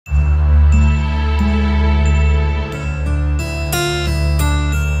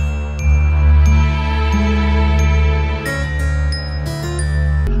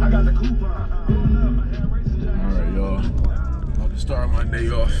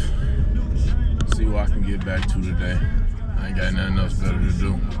See what I can get back to today. I ain't got nothing else better to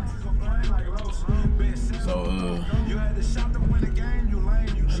do. So,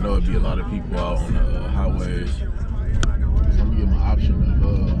 I know it'd be a lot of people out on the highways. So I'm gonna get my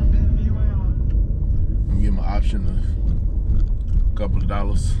option of a couple of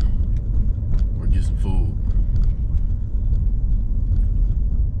dollars or get some food.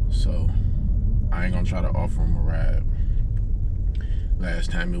 So I ain't gonna try to offer them a ride.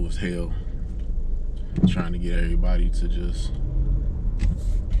 Last time it was hell, trying to get everybody to just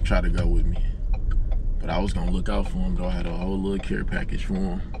try to go with me. But I was gonna look out for them, though. I had a whole little care package for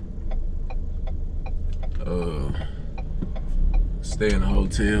them. Stay in a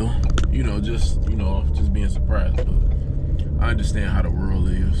hotel, just being surprised. But I understand how the world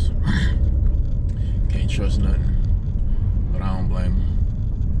is. Can't trust nothing, but I don't blame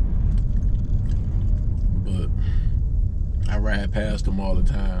them. But I ride past them all the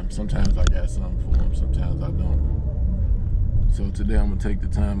time. Sometimes I got something for them, sometimes I don't. So today I'm gonna take the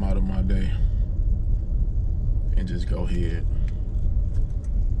time out of my day and just go ahead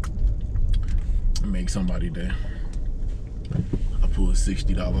and make somebody day. I pulled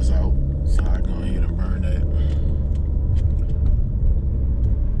 $60 out, so I go ahead and burn that.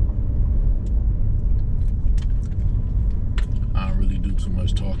 I don't really do too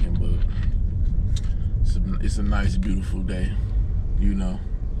much talking, but it's a nice, beautiful day, I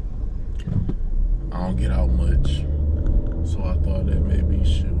don't get out much, so I thought that maybe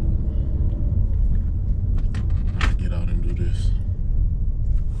I'll get out and do this.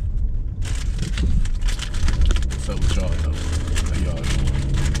 What's up with y'all though? How y'all doing?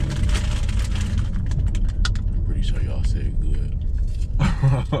 I'm pretty sure y'all said good.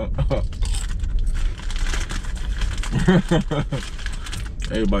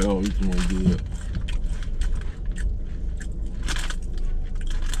 Everybody always doing good.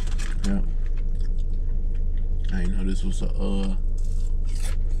 Yeah. I didn't know this was a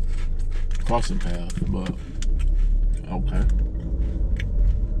crossing path, but okay.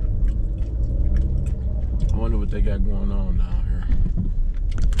 I wonder what they got going on down here.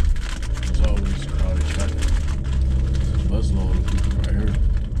 There's always crowded traffic. There's a busload of people right here.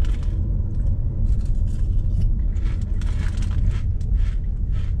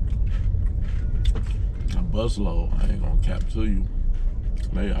 A busload. I ain't gonna cap to you.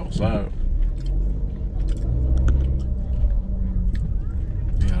 They outside.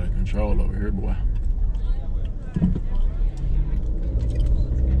 They out of control over here, boy.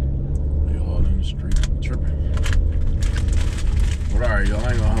 They all in the street tripping. But alright, y'all,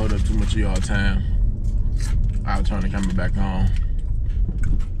 I ain't gonna hold up too much of y'all time. I'll turn the camera back on.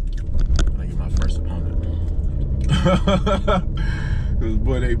 I get my first opponent. Cause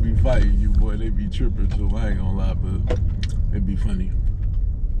boy, they be fighting you, boy. They be tripping too. I ain't gonna lie, but it'd be funny.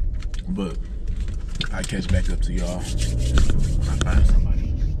 But I catch back up to y'all when I find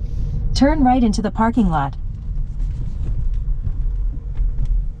somebody. Turn right into the parking lot.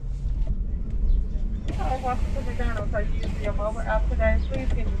 Hi, welcome to McDonald's. Are you using your mobile app today? Please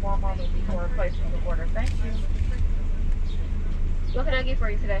give me one moment before placing the order. Thank you. What can I get for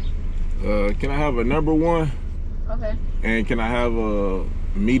you today? Can I have a number one? Okay. And can I have a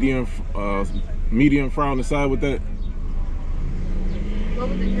medium fry on the side with that? What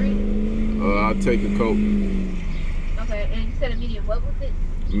was the drink? I'll take a Coke. Okay, and you said a medium. What was it?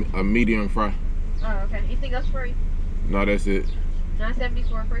 A medium fry. Oh, okay. Anything else for you? No, that's it. $9.70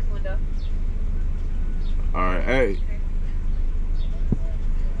 for a first window. All right, hey.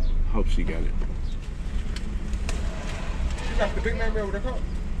 Hope she got it. You got the Big Mac meal with a Coke?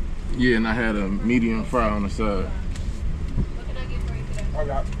 Yeah, and I had a medium fry on the side. What can I get for you today? I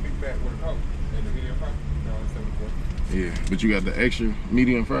got Big Mac with a Coke and the medium fry. No, it's 74. Yeah, but you got the extra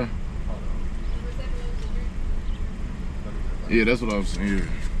medium fry? Yeah, that's what I was saying. Yeah.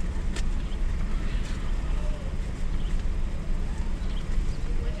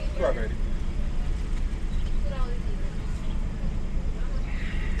 Strawberry.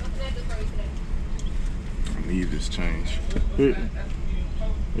 I need this change. Here.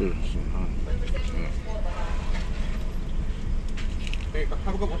 Here. Hey,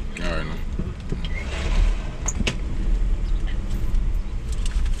 have a good one. All right, now.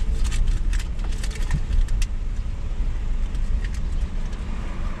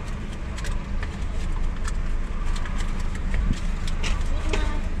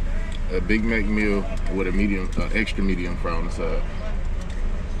 A Big Mac meal with a medium, extra medium fry on the side.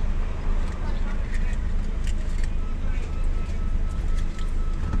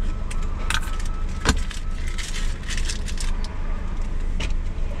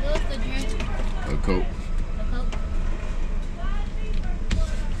 What's the drink? A Coke. A Coke?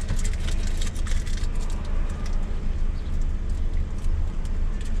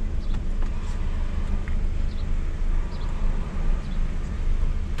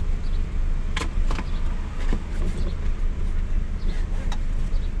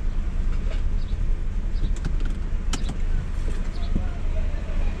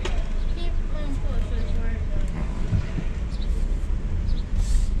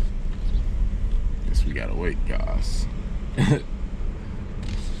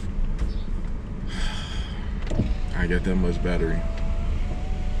 I ain't got that much battery.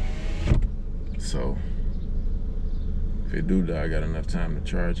 So if it do die, I got enough time to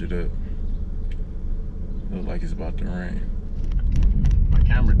charge it up. Look like it's about to rain. My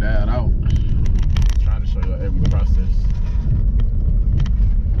camera died out. I'm trying to show you every process.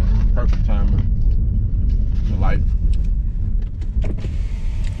 Perfect timing. The light.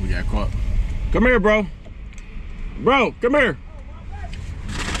 We got caught. Come here, bro. Bro, come here.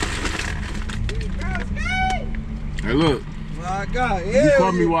 Hey, look. My God, You yeah.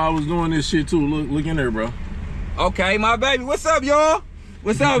 caught me while I was doing this shit too. Look in there, bro. Okay, my baby. What's up, y'all?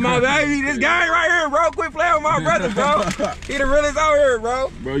 What's up, my baby? This guy right here, bro. Quit playing with my brother, bro. He the realest out here,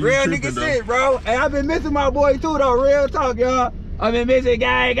 bro. Bro, you real tripping, nigga though. shit, bro. Hey, I've been missing my boy too, though. Real talk, y'all. I've been missing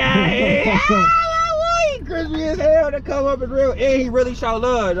guy. Hey, he crispy as hell to come up and real. And he really show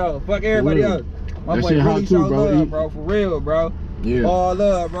love, though. Fuck everybody real. else. My That boy shit hot really too, show bro. love, bro. For real, bro. Yeah. All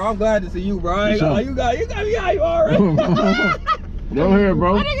love, bro. I'm glad to see you, bro. I ain't gonna lie. You got me how you already. Go ahead,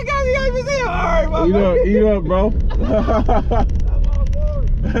 bro. My nigga got me how you see. All right, my Eat up, bro.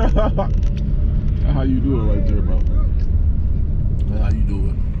 That's how you do it right there, bro. That's how you do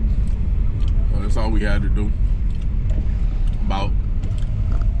it. Well, that's all we had to do. I'm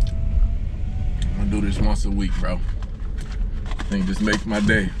gonna do this once a week, bro. I think this makes my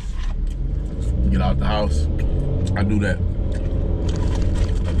day. Get out the house, I do that.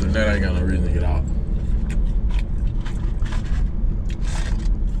 Other than that, I ain't got no reason to get out.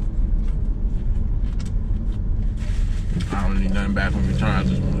 I don't need nothing back from return, I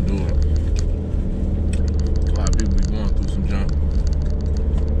just want to do it. A lot of people be going through some junk.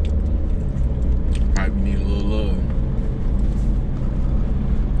 Probably need a little love.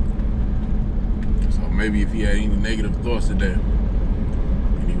 So maybe if he had any negative thoughts today,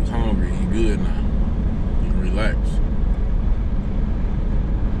 and he was hungry, he good now. He can relax.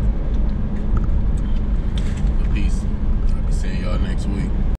 But peace. I'll be seeing y'all next week.